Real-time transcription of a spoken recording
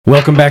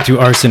Welcome back to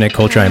Arsenic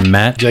Culture. I'm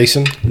Matt.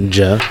 Jason.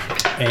 Jeff.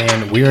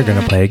 And we are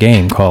going to play a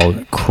game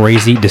called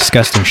Crazy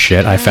Disgusting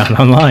Shit I Found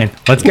Online.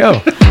 Let's go.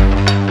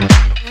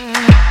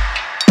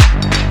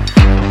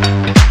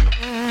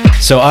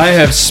 So I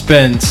have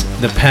spent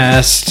the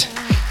past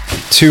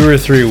 2 or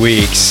 3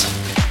 weeks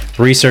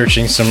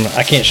researching some.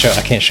 I can't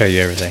show you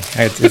everything.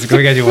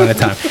 We gotta do one at a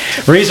time.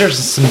 Researching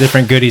some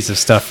different goodies of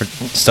stuff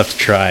to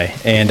try,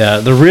 and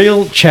the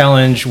real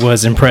challenge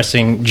was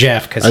impressing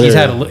Jeff because he's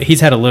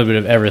had a little bit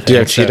of everything. Do you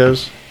have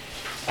Cheetos?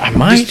 I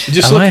might.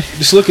 Just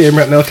look at him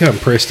right now. Look how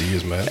impressed he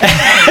is, man.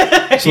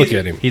 Just look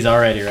at him. He's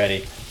already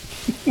ready.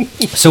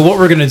 So what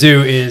we're gonna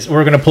do is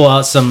we're gonna pull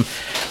out some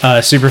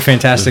super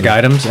fantastic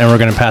items, and we're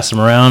gonna pass them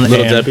around.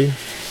 Little Debbie?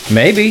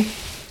 Maybe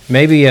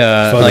maybe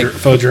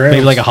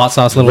like a hot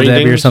sauce Little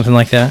Debbie or something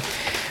like that.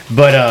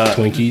 But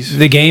Twinkies.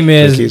 The game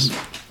is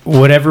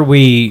whatever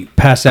we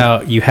pass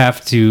out, you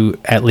have to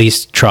at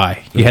least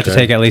try. You have to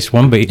take at least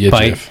one bite.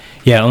 Jeff.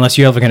 Yeah, unless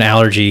you have like an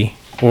allergy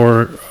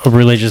or a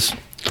religious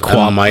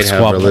I might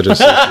have religious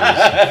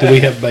issues. Do we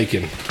have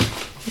bacon?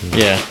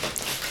 Yeah.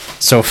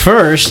 So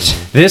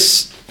first,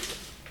 this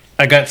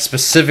I got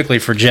specifically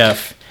for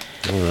Jeff.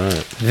 All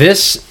right.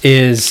 This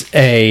is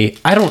I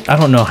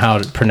don't know how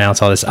to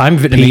pronounce all this. I'm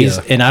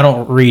Vietnamese and I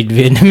don't read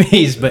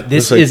Vietnamese, but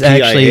this is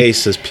actually PIA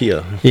says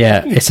Pia.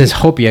 Yeah, it says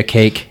hopia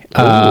cake.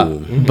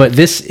 But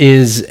this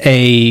is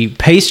a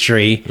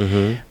pastry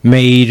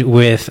made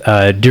with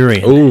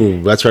durian.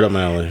 Ooh, that's right up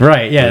my alley.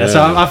 Right, yeah.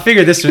 So I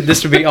figured this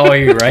would be all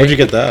you, right? Where'd you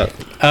get that?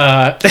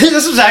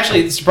 This was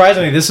actually,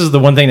 surprisingly, this is the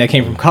one thing that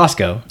came from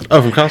Costco.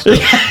 Oh, from Costco.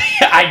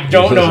 I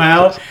don't know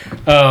how.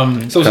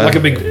 So it's like a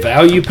big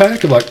value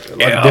pack of like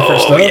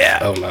different stuff? Yeah.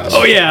 Oh, nice.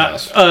 Oh, yeah.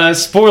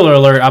 Nice. Spoiler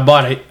alert, I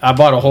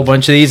bought a whole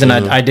bunch of these, and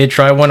I did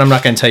try one. I'm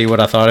not going to tell you what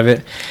I thought of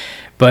it.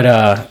 But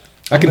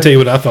I can tell you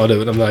what I thought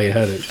of it. I'm not even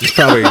had it.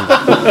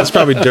 It's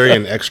probably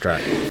durian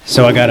extract.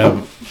 so I got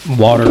a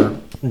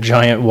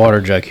giant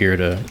water jug here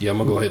to Yeah, I'm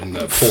going to go ahead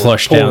and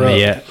flush pour down up.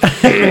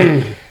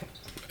 the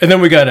And then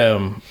we got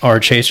our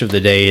chaser of the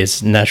day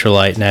is Natural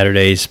Light Natter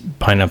Days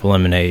Pineapple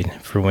Lemonade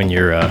for when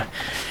you're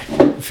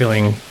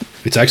feeling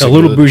It's actually a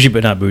little good. bougie,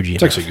 but not bougie.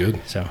 It's actually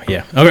good. So,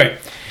 yeah. Okay.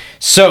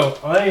 So,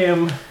 I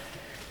am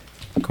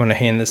going to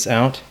hand this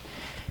out.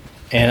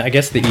 And I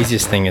guess the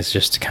easiest thing is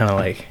just to kind of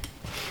like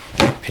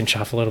pinch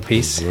off a little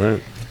piece. All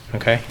right.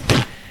 Okay.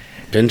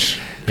 Pinch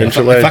If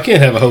your leg. I can't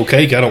have a whole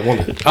cake, I don't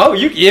want it. Oh,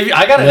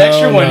 I got an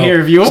extra one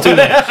here if you want.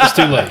 It's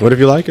too late. What if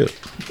you like it?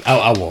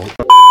 I won't.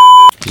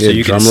 So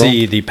you can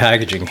see the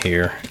packaging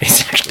here.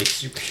 It's actually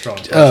super strong.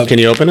 Can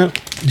you open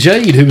it?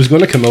 Jade, who was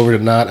going to come over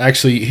tonight,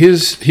 actually,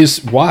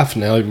 his wife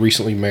now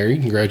recently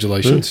married.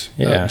 Congratulations,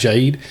 Yeah.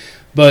 Jade.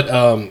 But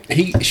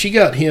she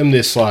got him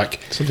this like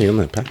Something in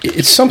that package.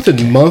 it's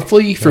something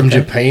monthly from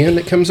Japan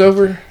that comes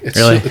over. It's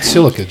Really? It's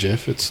silica,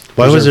 Jeff. It's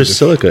Why was there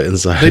preservative. silica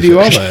inside? They do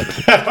all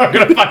that. We're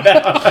going to find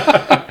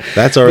out.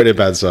 That's already a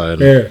bad sign.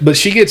 But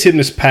she gets him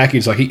this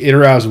package like it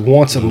arrives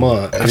once a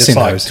month. And I've it's seen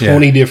like those, yeah.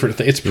 20 different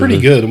things. It's pretty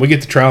good, and we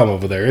get to try them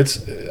over there.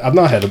 I've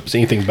not had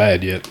seen anything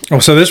bad yet. Oh,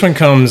 so this one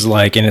comes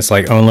like in its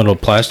like own little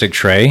plastic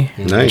tray.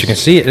 Nice. But you can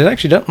see it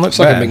actually doesn't look It's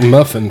like bad. a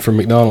McMuffin from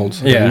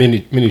McDonald's. Yeah. A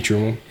miniature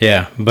one.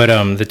 Yeah, but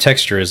the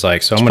texture is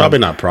like so. I'm Probably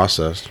not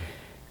processed.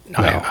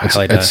 I it's-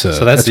 highlight that. it's,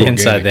 So that's the organic.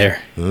 inside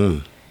there.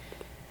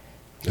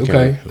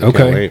 Okay. Can't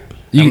Okay. wait.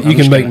 You I'm can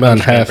just make gonna- I'm mine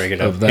just gonna half break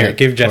it up. of that. Here,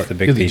 give Jeff the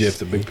big Give piece. Jeff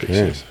the big Yeah.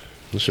 pieces.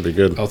 This should be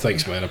good. Oh,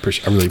 thanks, man. I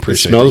really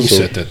appreciate it. smells You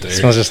so- set that there.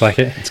 Smells just like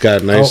it. It's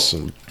got a nice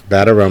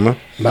bad aroma.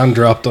 Mine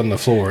dropped on the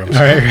floor. I'm All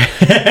sorry.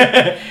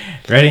 right,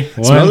 ready?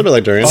 It smells a bit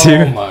like durian.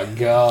 Oh my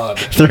god.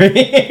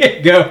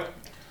 3, go.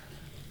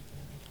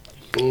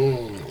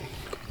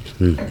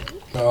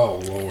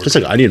 Oh lord. Just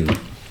like onion.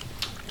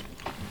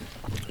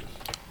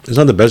 It's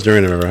not the best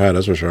durian I've ever had,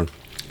 that's for sure.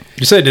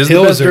 You said this is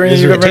Hill, the is best there- durian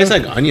is you've there- It ever tastes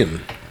had? like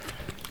onion.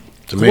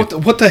 To me.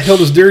 What the hell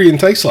does durian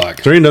taste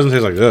like? Durian doesn't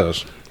taste like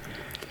this.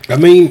 I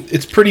mean,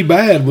 it's pretty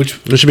bad.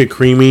 Which This should be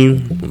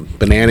creamy,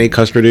 banana,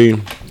 custardy.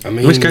 I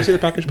mean, Can I see the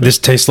package? This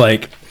tastes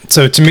like.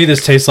 So to me,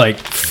 this tastes like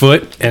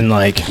foot and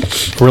like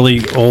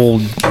really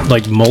old,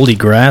 like moldy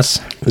grass.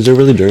 Is there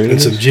really durian? in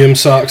and some this? gym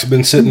socks have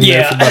been sitting there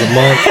Yeah. for about a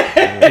month.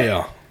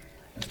 Yeah.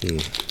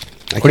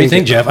 What do you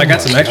think, Jeff? I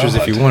got some extras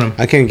if you want them.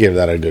 I can't give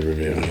that a good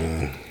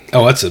review.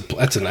 Oh, that's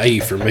an A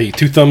for me.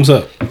 2 thumbs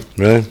up.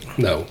 Really?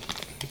 No,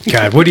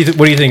 God, what do you think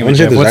of it, When's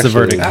Jeff? it What's the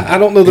actually- verdict? I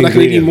don't know that I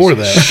can eat any more of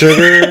that.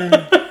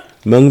 Sugar,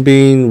 mung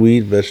bean,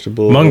 wheat,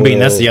 vegetable. Mung bean,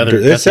 that's the other-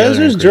 It that's the says other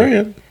there's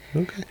ingredient.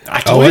 durian. Okay. I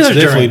Oh, told you it's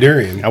there's definitely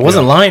durian. I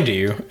wasn't lying to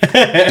you.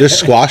 There's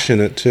squash in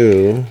it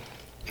too.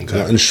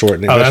 And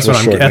shortening. Oh, that's what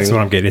I'm. shortening. That's what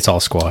I'm getting. It's all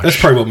squash. That's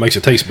probably what makes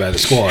it taste bad. The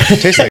squash.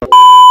 Tastes like.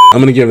 I'm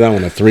gonna give that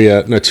one a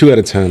 2 out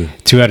of 10.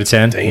 2 out of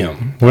 10.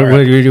 Damn. What, All right.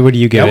 what do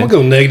you give I'm it?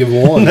 gonna go -1.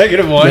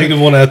 -1.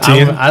 -1 out of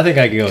 10. I think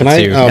I could go Can with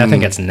I, 2. I um,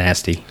 think that's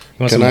nasty. You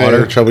want Can some I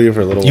water? trouble you for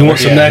a little? You while? want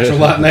some natural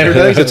light natter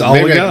days? That's all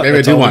we Maybe- got. maybe I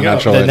That's do all we want got.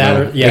 natural. The right now.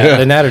 natter, yeah,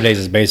 the Natter Days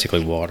is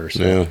basically water.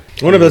 So. Yeah.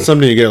 I wonder if that's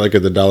something you get like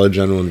at the Dollar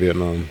General in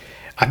Vietnam.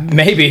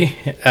 Maybe.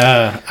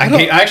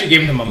 I actually gave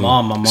them to my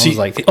mom. My mom See- was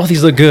like, "Oh,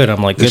 these look good."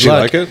 I'm like, "Good Did she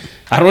luck." like it?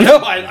 I don't know.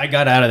 I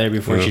got out of there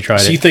before she tried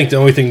So it. you think the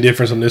only thing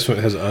difference on this one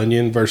has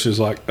onion versus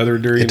like other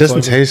durian? It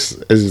doesn't flavor?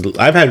 taste as.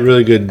 I've had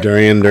really good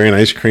durian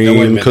ice cream, No,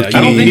 wait a minute. cookies.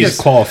 I don't think this-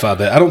 to qualify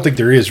that. I don't think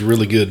there is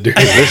really good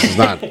durian. This is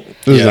not.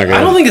 This is not good. I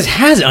don't think this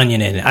has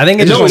onion in it. I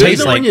think it No, just there's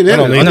tastes no like onion in I it.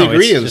 don't On know, the it's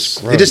ingredients,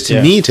 just it just to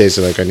gross, me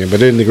tasted like onion,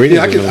 but in the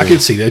ingredients, I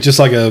could see that. It's just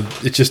like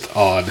it's just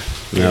odd.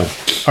 No.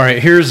 All right,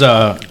 here's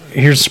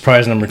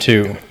surprise number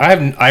 2. I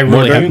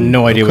really have durian?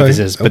 no idea what Okay, this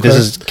is, but this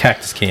okay. is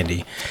cactus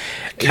candy.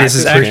 This Cactus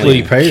is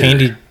actually prickly pear.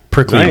 candied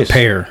prickly Nice.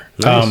 pear.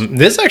 Nice.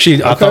 This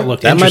actually I thought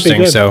looked That might be interesting.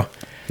 good. So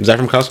Is that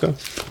from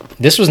Costco?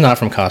 this was not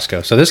from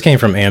Costco. So this came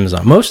from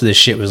Amazon. Most of this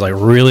shit was like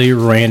really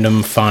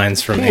random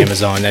finds from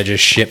Amazon that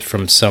just shipped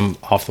from some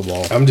off the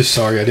wall. I'm just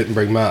sorry I didn't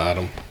bring my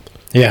item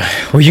Yeah.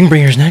 Well, you can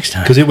bring yours next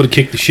time. because it would have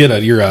kicked the shit out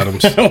of your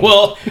items.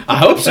 Well, I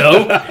hope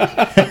so.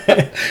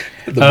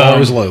 The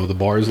bar is low. The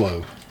bar is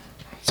low.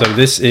 So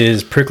this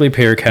is prickly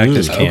pear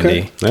cactus candy.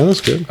 okay. That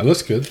looks good. That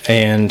looks good.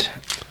 And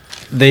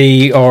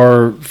they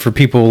are, for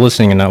people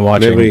listening and not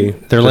watching, Maybe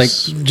they're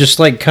just- like just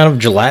like kind of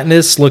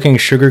gelatinous looking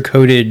sugar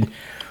coated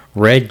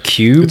red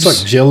cubes. It's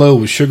like Jello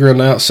with sugar on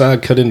the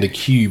outside cut into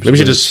cubes. Maybe we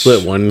should but just it's-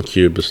 split one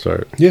cube to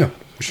start. Yeah,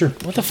 for sure.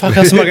 What the fuck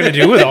else am I going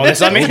to do with all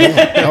this? I mean,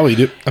 I'll eat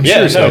it. I'm yeah,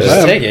 sure it's no, not just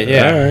bad. take it.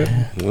 Yeah, All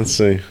right. Let's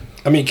see.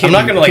 I mean, it I'm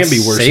not going to like can't be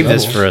worse save than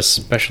this others. for a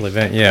special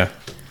event. Yeah,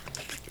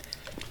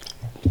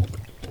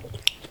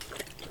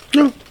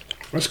 No,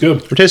 That's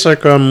good. it tastes like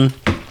It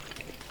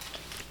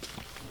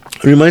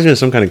reminds me of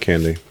some kind of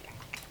candy.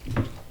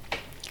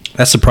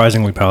 that's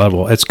surprisingly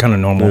palatable. It's kind of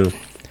normal. Yeah.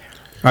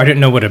 I didn't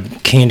know what a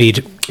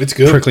candied It's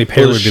good. prickly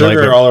pear Well, would there's be like.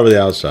 sugar but- all over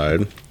the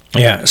outside.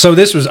 Yeah. So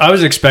I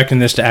was expecting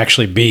this to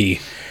actually be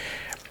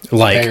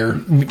like Pear.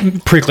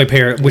 prickly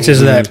pear, which is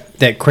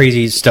that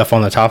crazy stuff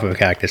on the top of a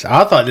cactus.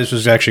 I thought this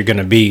was actually going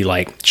to be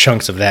like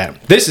chunks of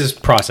that. This is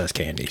processed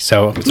candy.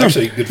 So It's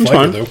actually a good It's flavor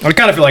fine. though. I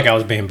kind of feel like I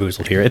was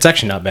bamboozled here. It's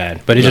actually not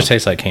bad, but it just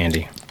tastes like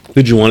candy.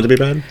 Did you want it to be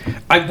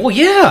bad? Well,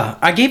 yeah.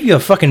 I gave you a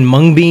fucking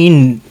mung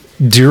bean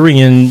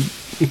durian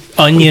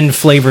onion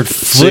flavored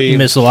foot See,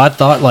 missile. I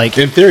thought like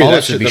In theory, all that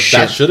this would should, be that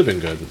shit. should have been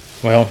good.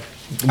 Well,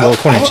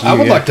 according to you, I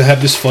would yeah. like to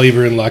have this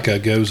flavor in like a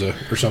goza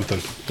or something.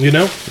 You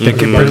know, The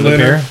prickly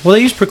pear. Well,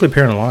 they use prickly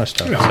pear in a lot of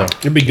stuff. So.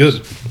 It'd be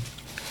good.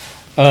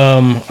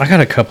 I got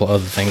a couple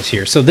other things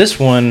here. So this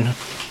one,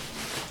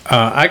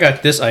 I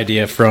got this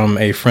idea from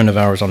a friend of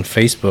ours on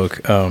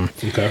Facebook.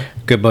 Okay.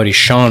 Good buddy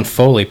Sean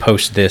Foley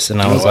posted this,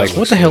 and I was that like, "What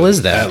looks the hell good.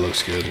 is that?" That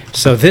looks good.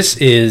 So this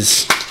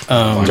is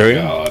Oh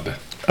Durian? God.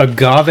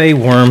 agave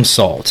worm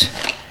salt,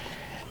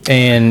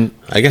 and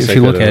I guess if I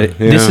you look could've-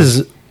 at it, yeah. this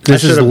is I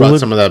should have brought lit-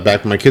 some of that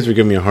back. My kids were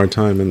giving me a hard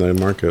time in the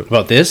market.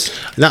 about this.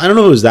 Now, I don't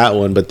know if it was that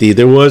one, but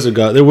there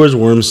was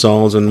worm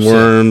salts and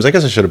worms. I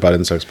guess I should have brought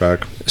insects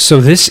back.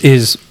 So this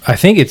is, I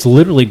think it's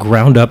literally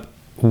ground up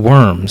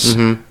worms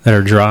that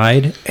are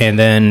dried, and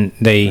then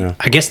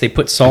I guess they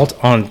put salt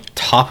on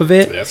top of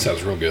it. That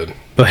sounds real good.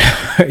 But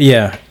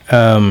yeah,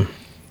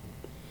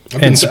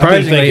 and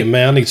surprisingly, thinking,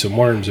 man, I need some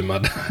worms in my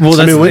diet. well,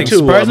 that's we the went thing.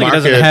 to a Surprisingly, it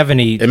doesn't market have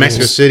any. in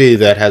Mexico City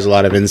that has a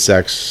lot of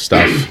insects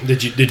stuff.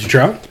 Did you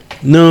try it?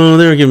 No,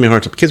 they were giving me a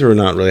hard time. Kids were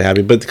not really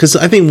happy, but because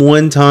I think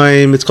one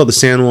time it's called the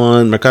San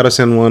Juan Mercado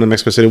San Juan in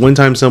Mexico City. One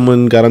time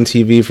someone got on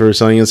TV for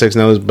selling insects.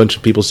 Now there's a bunch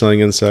of people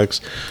selling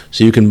insects,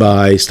 so you can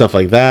buy stuff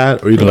like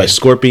that, or you can buy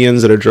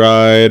scorpions that are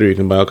dried, or you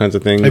can buy all kinds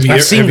of things.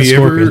 I've seen the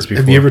scorpions Have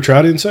you before. ever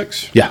tried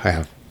insects? Yeah, I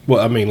have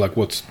Well, I mean, like,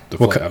 what's the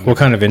What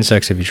kind of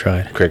insects have you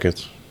tried?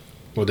 crickets.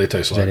 What they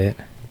taste Is like? that it?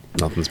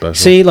 Nothing special.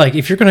 See, like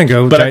if you're gonna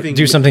go But I think-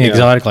 do something yeah.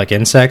 exotic like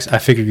insects, I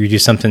figured you do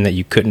something that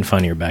you couldn't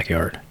find in your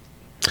backyard.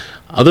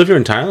 Although if you're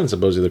in Thailand,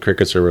 supposedly the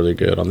crickets are really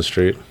good on the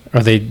street.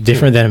 Are they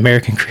different than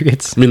American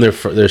crickets? I mean,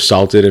 they're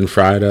salted and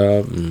fried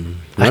up.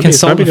 I can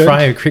salt and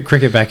fry a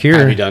cricket back here.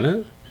 Have you done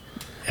it?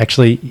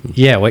 Actually,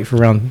 yeah. Wait for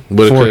round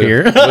Woulda, 4 coulda.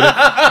 here.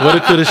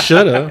 Woulda, coulda,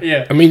 shoulda.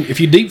 Yeah. I mean, if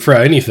you deep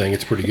fry anything,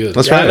 it's pretty good.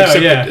 That's right. know,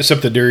 Except, yeah.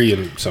 except the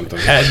durian something.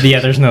 Yeah,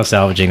 there's no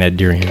salvaging that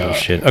durian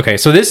shit. Okay,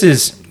 so this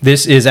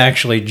is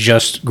actually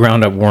just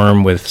ground up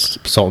worm with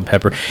salt and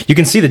pepper. You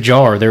can see the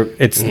jar there.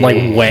 It's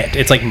like wet.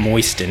 It's like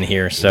moist in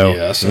here. So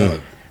Yeah, I saw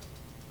it.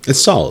 It's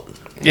salt.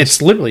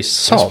 it's literally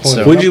salt. That's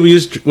So When did you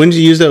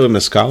use that with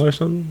mezcal or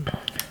something?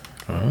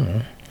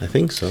 I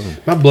think so.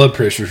 My blood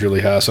pressure's really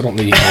high, so I don't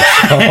need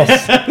any more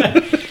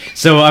sauce.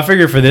 So I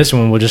figure for this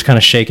one, we'll just kind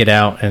of shake it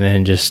out and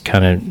then just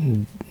kind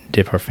of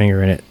dip our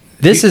finger in it.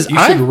 This is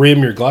You should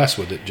rim your glass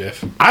with it,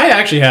 Jeff.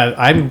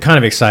 I'm kind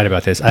of excited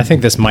about this. I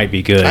think this might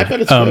be good. I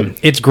bet it's good.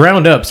 It's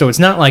ground up, so it's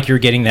not like you're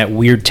getting that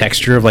weird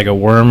texture of like a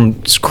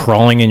worm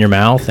crawling in your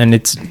mouth, and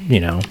it's,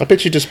 I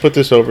bet you just put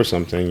this over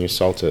something. You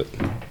salt it.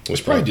 It's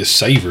probably just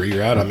savory,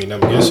 right? I mean,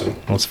 I'm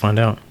guessing. let's find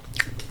out.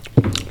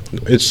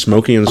 It's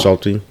smoky and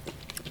salty,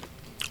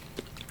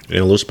 and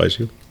a little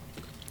spicy.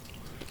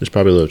 There's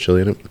probably a little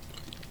chili in it,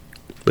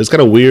 but it's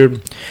got a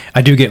weird,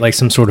 I do get like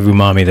some sort of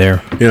umami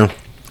there,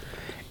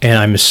 and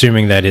I'm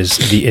assuming that is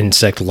the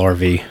insect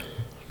larvae.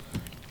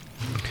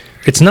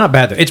 It's not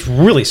bad though. It's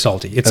really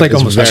salty. It's like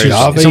almost too,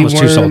 Agave it's almost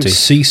too worm, salty.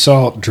 sea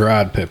salt,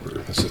 dried pepper.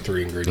 That's the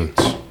 3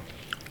 ingredients.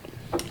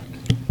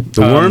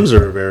 The worms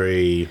are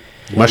very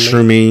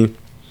mushroomy,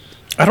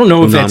 I don't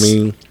know if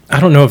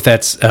umami.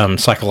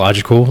 that's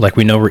psychological. Like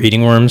we know we're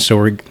eating worms, so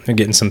we're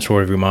getting some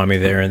sort of umami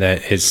there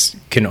that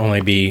can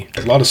only be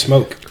A lot of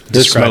smoke.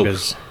 There's described smoke.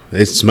 as.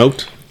 It's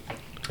smoked.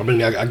 I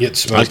mean, I get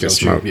smoke. I get don't you?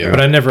 smoke, Yeah. yeah. But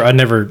I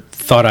never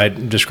thought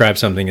I'd describe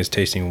something as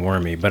tasting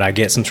wormy. But I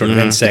get some sort of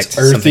insect,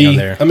 Earthy. something on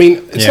there. I mean,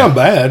 it's Yeah. not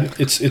bad.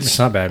 It's It's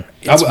not bad.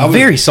 I It's would- Mm-hmm.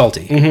 very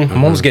salty.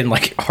 I'm almost getting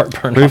like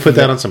heartburn. Maybe off put of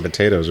that it. on some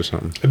potatoes or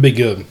something. It'd be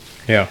good.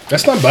 Yeah.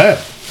 That's not bad.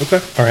 Okay.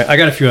 All right. I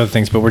got a few other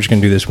things, but we're just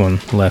gonna do this one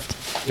left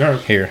All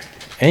right. here,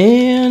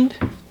 and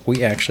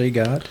we actually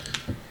got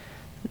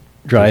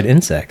dried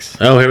insects.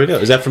 Oh, here we go.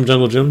 Is that from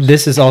Jungle Gyms?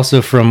 This is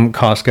also from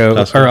Costco.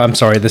 Costco. Or I'm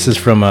sorry, this is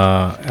from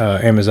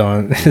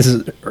Amazon. This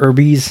is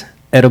Irby's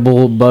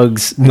Edible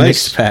Bugs Nice.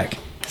 Mixed Pack.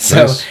 So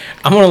Nice.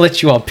 I'm gonna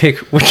let you all pick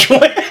which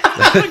one.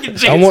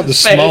 I want the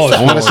smallest I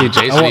one. wanna see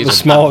Jason I want eat the it.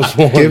 smallest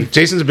one.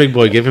 Jason's a big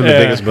boy. Give him the Yeah.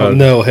 biggest bug.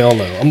 No, hell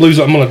no. I'm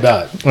gonna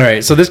die. All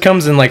right, so this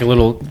comes in like a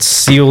little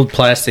sealed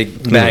plastic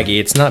baggie.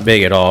 It's not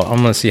big at all. I'm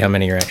gonna see how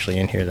many are actually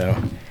in here though.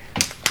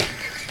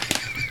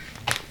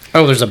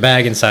 Oh, there's a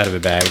bag inside of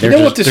a bag. They're You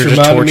know what this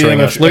reminded me of?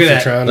 us. Look at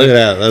after that. trying Look it? at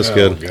that. That's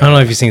good. God. I don't know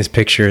if you've seen this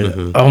picture.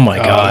 Oh my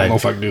I god! don't know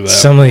if I can do that.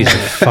 Some of these are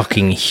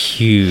fucking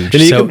huge.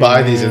 And you So- can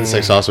buy these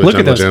insects also at Look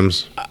at Jungle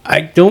those. Gyms.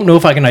 I don't know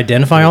if I can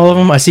identify all of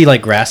them. I see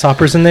like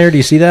grasshoppers in there. Do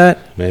you see that?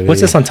 Maybe.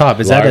 What's this on top?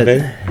 Is Larvae?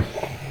 that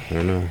I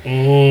don't know.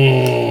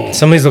 a?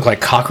 Some of these look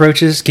like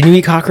cockroaches. Can you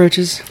eat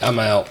cockroaches? I'm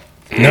out.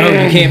 No,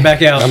 you can't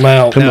back out. I'm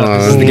out. Come No, on.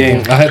 this is the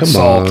game. I had Come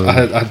salt. on. I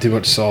had too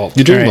much salt.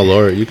 You drink All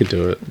right. Malort. You could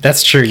do it.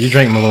 That's true. You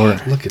drank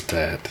Malort. Look at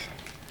that.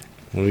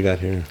 What do we got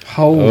here?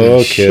 Holy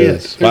Oh, shit!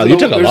 kids. Wow, you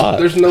took a there's- lot.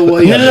 There's no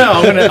way. No,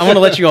 no, no. I'm gonna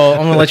let you all.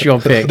 I'm gonna let you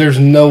all pick. There's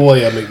no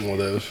way I'm eating one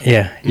of those.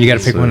 Yeah, you got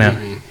to pick one out.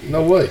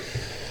 No way.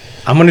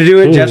 I'm gonna do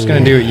it. Jeff's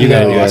gonna do it. You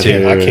gotta No, do I it too.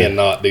 can't. I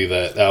cannot do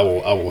that. I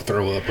will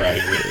throw up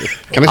right here.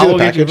 Can I see I the will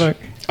get you package?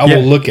 back. I Yeah.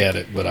 will look at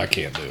it, but I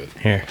can't do it.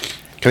 Here.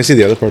 Can I see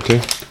the other part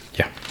too?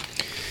 Yeah.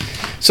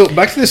 So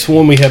back to this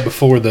one we had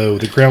before, though,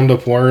 the ground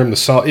up worm, the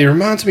salt. It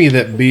reminds me of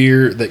that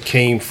beer that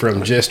came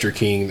from Jester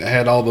King that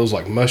had all those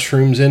like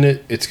mushrooms in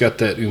it. It's got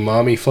that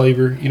umami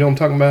flavor. You know what I'm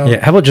talking about?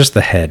 Yeah. How about just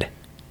the head?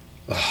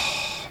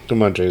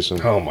 Come on, Jason.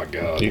 Oh my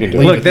god! You can do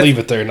leave, it. it, Look, leave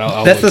it there. And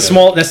I'll That's look the at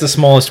small. That's the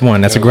smallest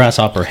one. That's a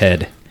grasshopper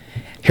head.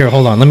 Here,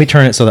 hold on. Let me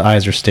turn it so the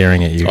eyes are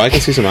staring at you. Oh, I can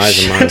see some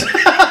eyes in mine.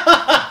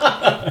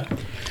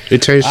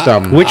 It tastes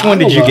Which it. one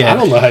did I don't you know- get? I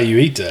don't know how you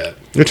eat that.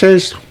 It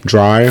tastes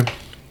dry.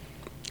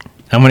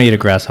 I'm gonna eat a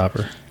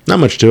grasshopper. Not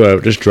much to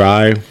it. Just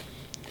dry,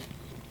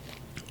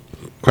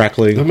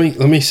 crackly. Let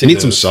me see. It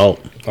needs some those.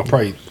 salt. I'll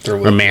probably throw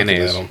Or one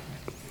mayonnaise. at them.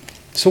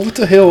 So what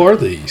the hell are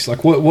these?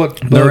 Like what?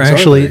 They're bugs are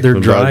actually they? they're The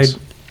dried bugs.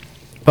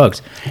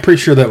 bugs. I'm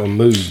pretty sure that one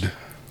moved.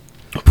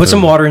 Put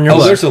some water in your Oh,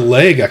 glass. there's a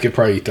leg. I could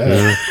probably eat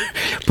that.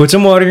 Put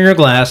some water in your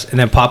glass and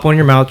then pop one in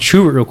your mouth.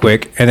 Chew it real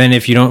quick, and then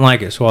if you don't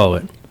like it, swallow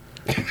it.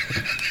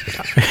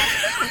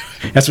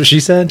 That's what she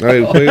said. All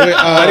right, wait, wait. Oh,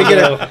 I didn't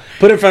get it.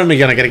 Put it in front of me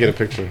again. I gotta get a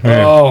picture.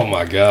 Oh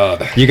my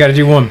god! You got to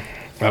do one.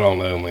 I don't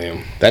know,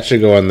 man. That should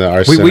go on the We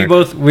arsenic.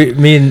 both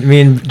me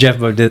and Jeff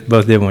both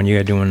did one. You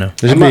got to do one now.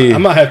 There I should might, be I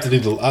might have to do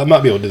the. I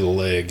might be able to do the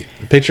leg.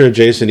 a picture of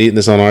Jason eating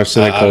this on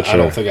arsenic culture. I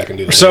don't think I can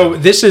do that. So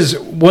this is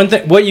one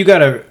thing. What you got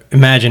to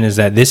imagine is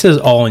that this is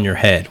all in your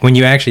head. When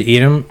you actually eat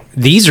them,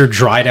 these are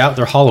dried out.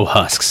 They're hollow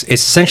husks.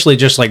 It's essentially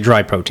just like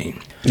dry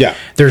protein. Yeah.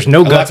 There's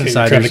no I guts like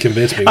how you're inside. trying to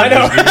There's- convince me. I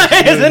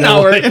know. Is it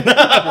not working?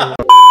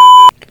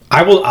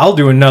 I'll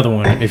do another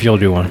one if you'll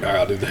do one. All right,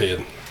 I'll do the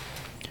head.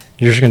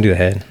 You're just gonna do the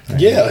head.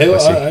 Yeah, hell,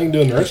 I ain't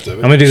doing the rest of it.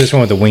 I'm gonna do this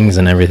one with the wings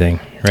and everything.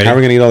 Ready? How are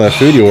we gonna eat all that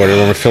food you ordered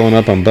when we're filling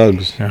up on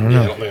bugs? I don't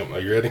Yeah, I know. don't think. Are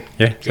you ready?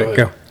 Yeah, Go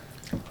go.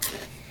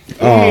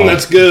 ahead.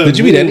 That's good. Did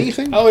you eat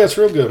anything? Oh, that's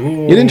real good.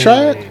 You didn't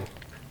try it?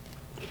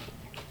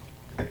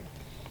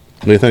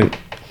 What do you think?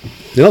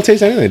 They don't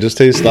taste anything. It just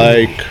tastes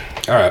like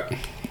All right.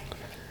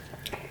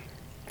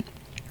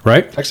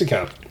 Right? Actually,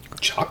 kind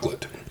of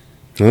chocolate.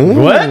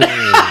 What?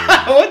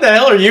 What the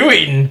hell are you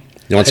eating?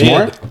 You want some more?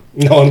 Head.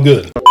 No, I'm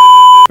good.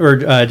 Or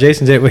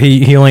Jason did.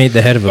 He only ate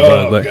the head of a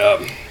bug, Oh but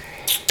god.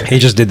 he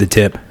just did the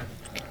tip.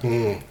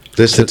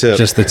 This the tip.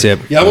 Just the tip.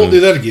 Yeah, I won't do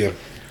that again.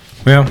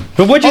 Yeah.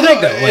 But what'd you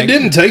think Although, though? it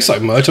didn't taste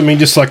like much. I mean,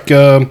 just like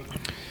I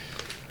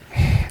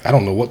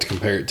don't know what to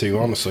compare it to,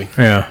 honestly.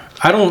 Yeah.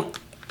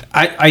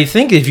 I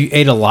think if you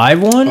ate a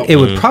live one, it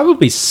would probably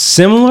be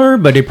similar,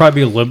 but it'd probably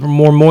be a little bit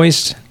more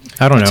moist.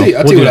 I don't know. I'll tell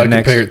We'll you do what that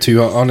I compare it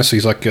to. Honestly,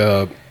 it's like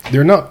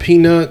they're not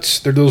peanuts.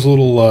 They're those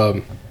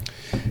little.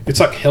 It's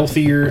like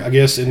healthier, I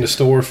guess, in the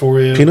store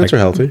for you. Peanuts are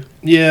healthy.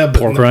 Yeah, but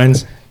Pork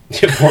rinds.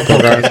 Yeah, pork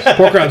rinds.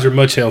 Pork rinds are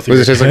much healthier.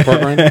 Does it taste like pork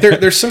rind?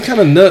 There's some kind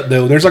of nut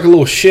though. There's like a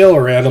little shell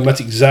around them. That's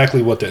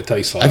exactly what that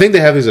tastes like. I think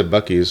they have these at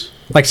Buc-ee's.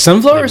 Like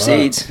sunflower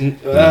seeds?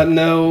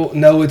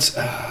 No, it's.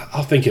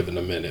 I'll think of it in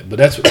a minute, but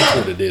that's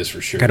what it is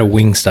for sure. Got a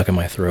wing stuck in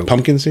my throat.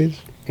 Pumpkin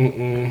seeds?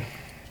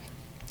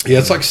 Yeah,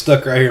 it's like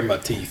stuck right here in my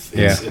teeth.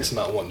 It's, Yeah. it's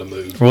not wanting to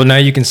move. Well, now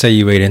you can say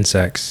you ate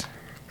insects.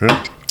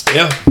 Huh?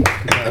 Yeah,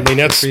 I mean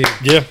that's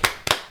yeah.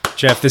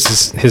 Jeff, this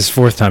is his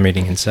fourth time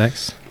eating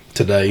insects.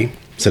 Today,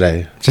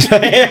 Today.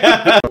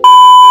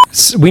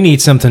 we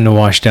need something to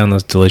wash down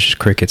those delicious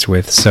crickets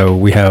with. So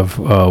we have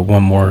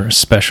one more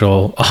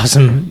special,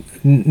 awesome,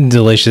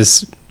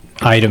 delicious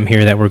item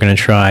here that we're going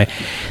to try.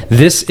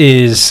 This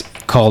is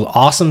called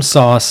Awesome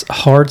Sauce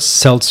Hard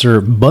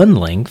Seltzer Bun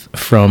Length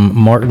from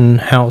Martin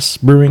House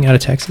Brewing out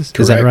of Texas.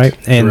 Is that right?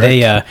 And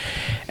they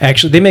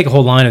actually make a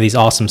whole line of these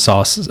Awesome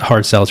Sauce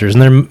hard seltzers,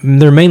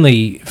 and they're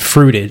mainly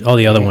fruited. All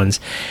the other ones,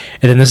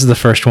 and then this is the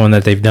first one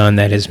that they've done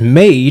that is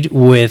made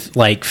with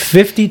like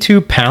 52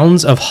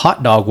 pounds of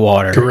hot dog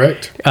water.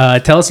 Correct.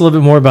 Tell us a little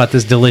bit more about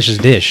this delicious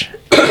dish.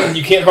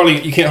 You can't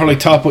hardly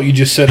top what you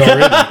just said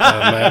already,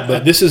 Matt.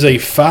 But this is a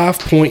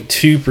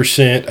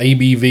 5.2%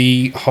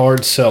 ABV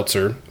hard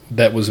seltzer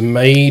that was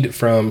made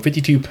from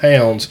 52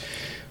 pounds,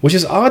 which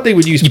is odd they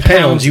would use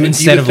pounds. You would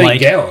think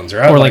like gallons,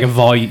 right? Or like a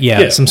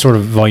volume, some sort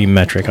of volume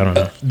metric. I don't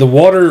know. The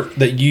water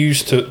that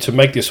used to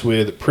make this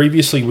with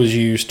previously was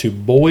used to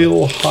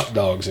boil hot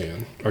dogs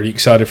in. Are you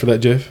excited for that,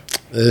 Jeff?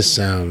 This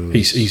sounds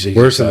he's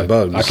worse than the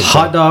bugs.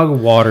 Hot dog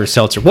water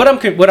seltzer. What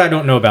I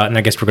don't know about, and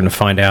I guess we're going to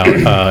find out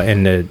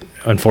in the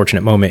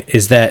unfortunate moment,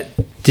 is that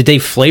did they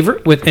flavor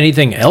it with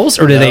anything else,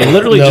 or did they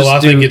literally just I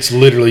think it's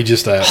literally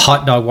just that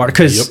hot dog water?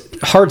 Because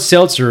hard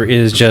seltzer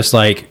is just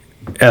like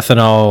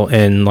ethanol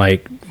and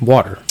like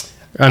water.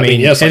 I mean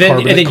yes, and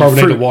then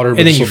carbonated water, and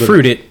then you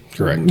fruit it.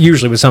 Correct.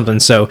 Usually with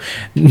something, so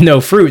no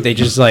fruit. They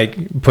just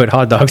like put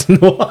hot dogs in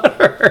the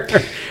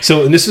water.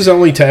 So, and this is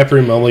only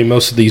taproom only.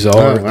 Most of these are.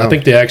 Oh, wow. I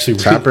think they actually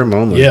taproom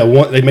only. Yeah,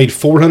 they made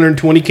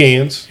 420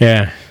 cans.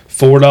 Yeah,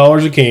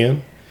 $4 a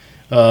can.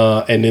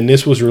 And then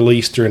this was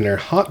released during their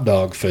hot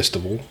dog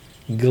festival,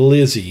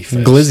 Glizzy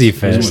Fest. Glizzy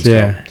Fest,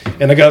 yeah.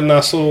 And I got a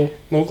nice little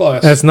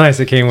glass. That's nice.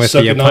 It came with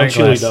the pint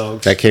chili glass.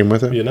 Dogs. That came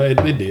with it. You know,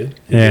 it did.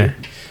 Yeah.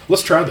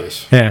 Let's try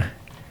this. Yeah.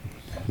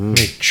 Let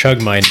me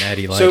chug my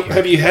natty light. So,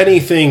 have you had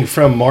anything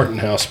from Martin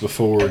House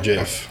before,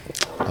 Jeff?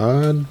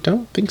 I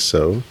don't think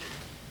so.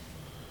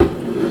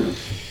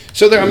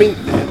 So,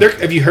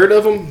 have you heard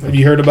of them? Have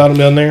you heard about them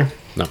down there?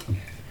 No.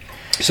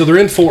 So, they're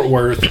in Fort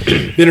Worth.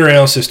 Been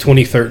around since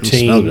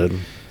 2013. Smell good.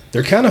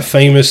 They're kind of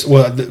famous.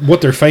 Well,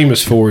 what they're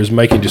famous for is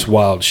making just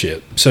wild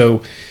shit.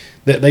 So,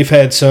 they've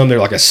had some. They're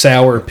like a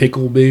sour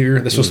pickle beer.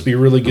 That's supposed to be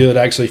really good,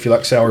 actually, if you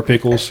like sour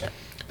pickles.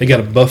 They got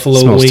a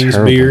Buffalo Wings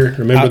beer.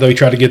 Remember they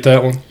tried to get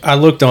that one? I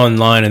looked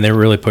online and they're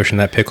really pushing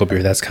that pickle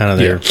beer. That's kind of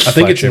their. I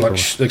think it's in like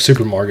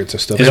supermarkets and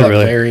stuff. Is it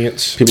really?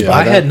 Variants.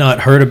 I had not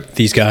heard of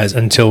these guys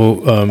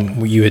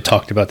until you had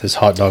talked about this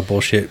hot dog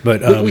bullshit.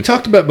 But we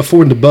talked about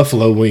before in the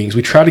Buffalo Wings.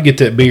 We tried to get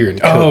that beer.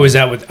 Is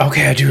that what?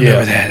 Okay, I do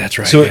remember that. That's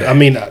right. So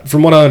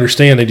from what I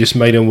understand, they just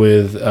made them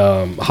with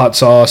hot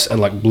sauce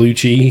and like blue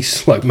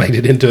cheese, like made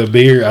it into a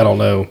beer. I don't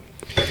know.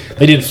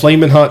 They did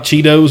Flamin' Hot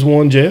Cheetos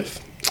one, Jeff.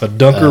 A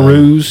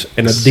Dunkaroos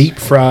and a deep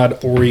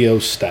fried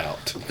Oreo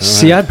stout.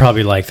 See, I'd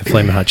probably like the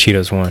Flamin' Hot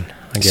Cheetos one.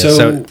 I guess.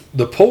 So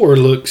the pour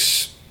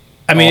looks.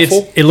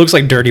 It looks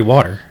like dirty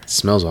water. It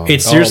smells awful.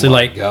 It's seriously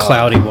like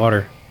cloudy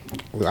water.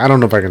 I don't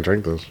know if I can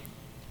drink this.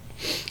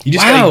 You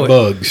just ate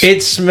bugs.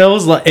 It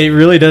smells like. It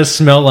really does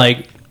smell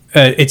like.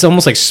 It's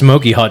almost like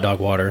smoky hot dog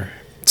water.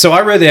 So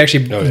I read they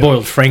actually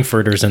boiled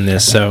Frankfurters in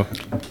this. So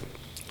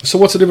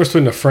what's the difference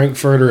between the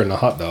Frankfurter and the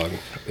hot dog? Is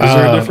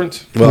there a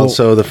difference? Well,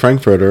 so the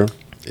Frankfurter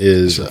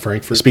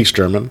speaks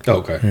German. Oh,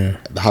 okay. Yeah.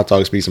 The hot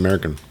dog speaks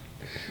American.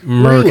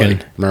 American.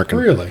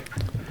 Really?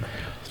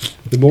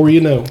 The more you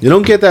know. You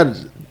don't get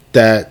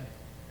that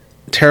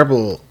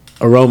terrible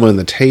aroma in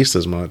the taste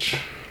as much.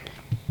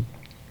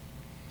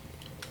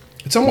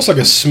 It's almost like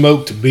a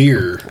smoked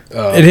beer.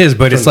 It is,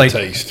 but it's like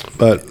taste.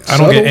 But I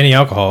don't get any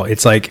alcohol.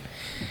 It's like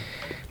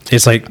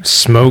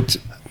smoked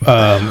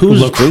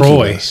who's LaCroix.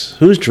 Drinking this?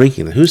 Who's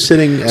drinking it? Who's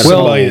sitting at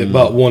somebody that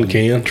bought one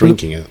can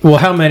drinking it? Well,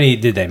 how many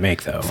did they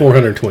make though?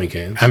 420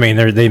 cans. I mean,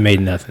 they made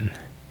nothing.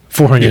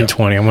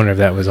 420. I wonder if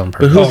that was on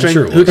purpose. But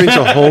who drinks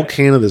a whole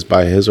can of this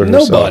by his or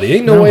herself? Nobody.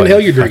 Ain't no way in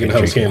hell you're drinking a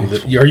whole can of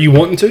it. Are you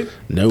wanting to?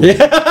 No.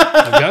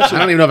 I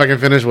don't even know if I can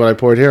finish what I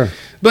poured here.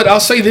 But I'll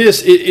say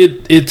this: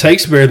 it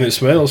tastes better than it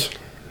smells.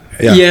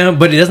 Yeah,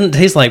 but it doesn't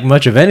taste like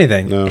much of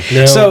anything. No.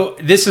 So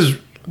this is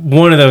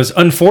one of those.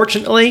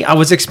 Unfortunately, I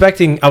was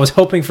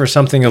hoping for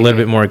something a little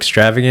bit more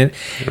extravagant.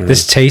 Mm-hmm.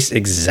 This tastes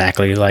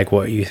exactly like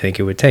what you think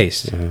it would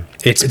taste. Mm-hmm.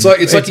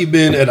 It's like you've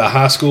been at a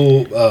high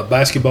school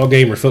basketball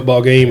game or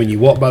football game, and you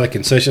walk by the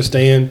concession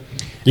stand.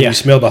 And you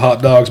smell the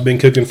hot dogs been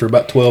cooking for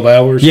about 12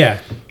 hours. Yeah,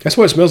 that's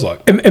what it smells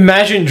like.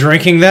 Imagine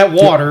drinking that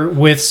water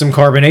with some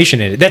carbonation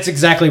in it. That's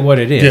exactly what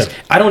it is. Yeah.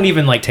 I don't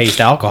even taste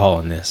alcohol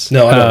in this.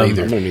 No, I don't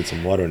either. I'm gonna need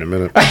some water in a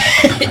minute.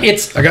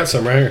 I got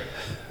some right here.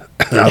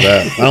 Not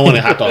that. I don't want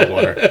any hot dog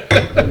water.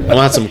 I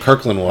want some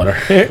Kirkland water.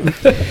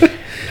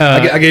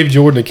 I gave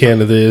Jordan a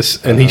can of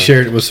this, and he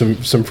shared it with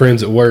some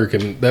friends at work,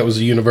 and that was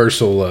a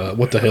universal.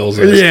 What the hell is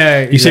this?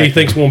 Yeah, you say he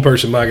thinks one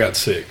person might got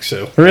sick.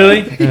 So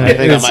really, I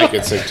think I might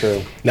get sick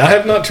too. Now I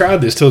have not tried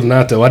this till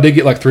tonight though. I did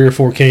get like 3 or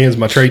 4 cans.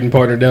 My trading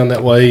partner down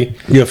that way.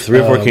 You have 3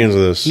 or 4 cans of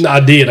this. No, I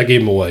did. I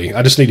gave them away.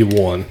 I just needed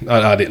one.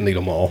 I didn't need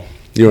them all.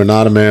 You are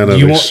not a man of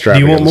extravagance. Do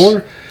you want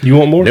more? You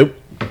want more? Nope.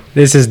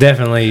 This is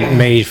definitely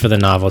made for the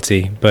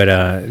novelty, but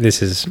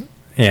this is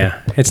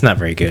Yeah, it's not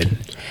very good.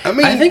 I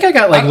mean, I think I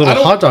got like I little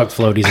don't- hot dog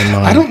floaties in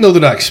mine. I don't know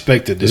that I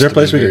expected this. Is there a to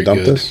place be we can very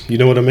dump good. this? You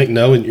know what I mean?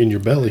 No, in your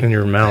belly. in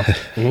your mouth.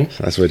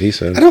 That's what he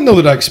said. I don't know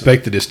that I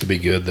expected this to be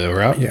good though,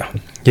 right? Yeah.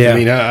 I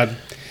mean, I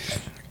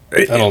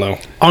don't know.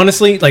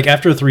 Honestly, like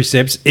after 3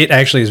 sips, it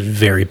actually is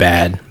very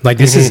bad. Like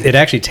this is it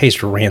actually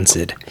tastes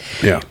rancid.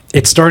 Yeah,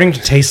 It's starting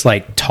to taste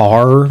like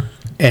tar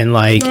and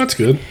like no, that's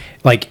good.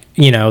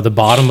 the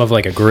bottom of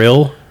like a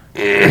grill.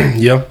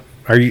 Yeah,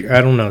 Are you? I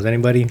don't know. Is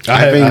anybody? I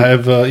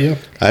have. Yeah,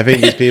 I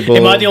think these people.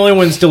 Am I the only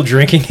one still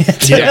drinking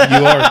it? yeah,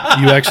 you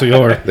are. You actually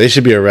are. They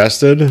should be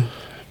arrested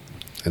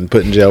and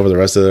put in jail for the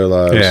rest of their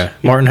lives. Yeah,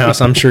 Martin House.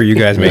 I'm sure you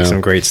guys make Yeah.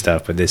 some great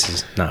stuff, but this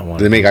is not one.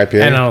 Do they make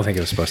IPA? And I don't think it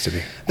was supposed to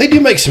be. They do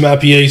make some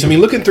IPAs. I mean,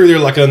 looking through their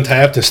like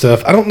Untapped and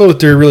stuff, I don't know if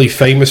they're really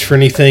famous for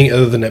anything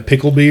other than that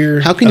pickle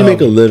beer. How can you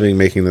make a living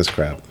making this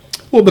crap?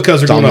 Well,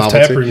 because they're all going off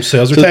novelty? taproom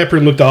sales. Their So-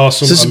 taproom looked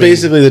awesome. This is I mean,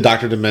 basically the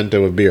Dr.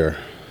 Demento of beer.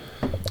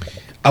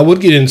 I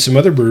would get in some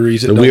other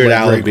breweries that The don't Weird make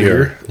Al great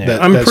beer. Yeah.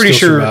 That, I'm that pretty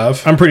still sure.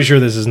 survive. I'm pretty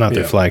sure this is not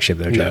their Yeah. flagship.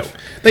 There, No, Jeff.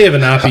 they have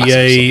an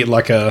IPA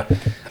like a.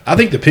 I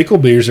think the pickle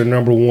beers are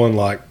number one.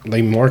 Like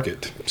they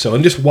market so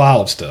and just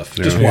wild stuff,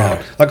 just wild.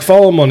 Like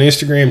follow them on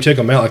Instagram, check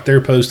them out. Like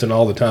they're posting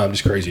all the time,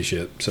 just crazy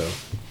shit. So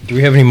Do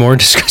we have any more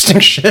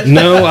disgusting shit?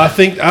 no, I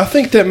think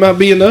that might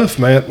be enough,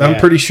 man. I'm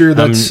pretty sure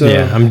that's.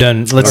 I'm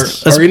done.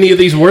 Let's Are any of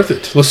these worth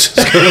it? Let's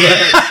just go to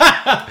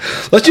that.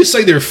 Let's just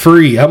say they're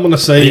free. I'm going to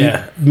say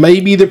Yeah.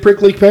 maybe the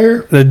prickly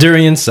pear. The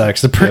durian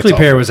sucks. The prickly That's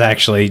pear awful. was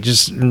actually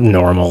just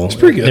normal. It's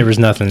pretty good. There was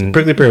nothing.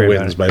 Prickly pear great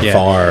wins about by it. Yeah.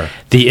 far.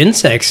 The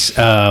insects,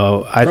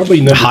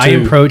 Probably number high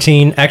in 2.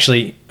 protein.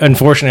 Actually,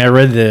 unfortunately, I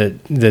read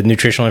the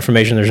nutritional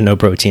information. There's no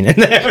protein in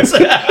there.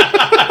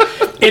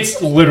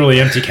 It's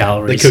literally empty They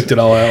calories. cooked it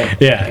all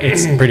out. Yeah,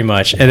 it's pretty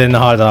much. And then the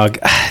hot dog.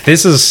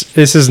 This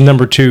is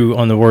number 2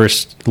 on the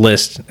worst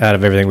list out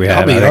of everything we have.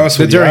 I'll be I think honest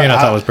the with you, durian I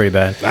I- thought was pretty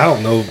bad. I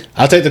don't know.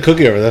 I'll take the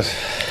cookie over this.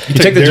 You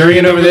take the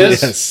durian over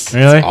this? Yes.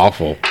 Really? It's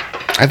awful.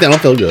 I don't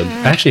feel good.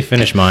 I actually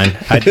finished mine,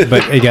 but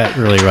it got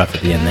really rough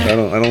at the end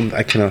there.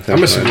 I cannot I'm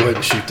finish just going to go mine. ahead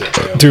and shoot that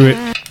down. Do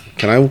it.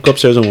 Can I go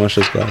upstairs and wash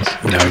this glass?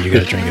 No, you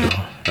gotta drink it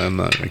all.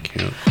 I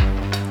can't.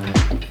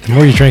 The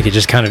more you drink, it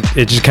just kind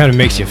of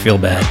makes you feel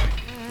bad.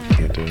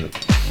 Can't do it.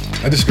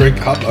 I just drank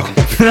hot dog.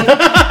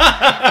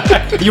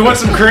 You want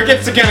some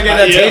crickets to kind of get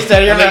that taste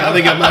out of your mouth? I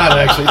think I might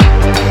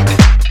actually.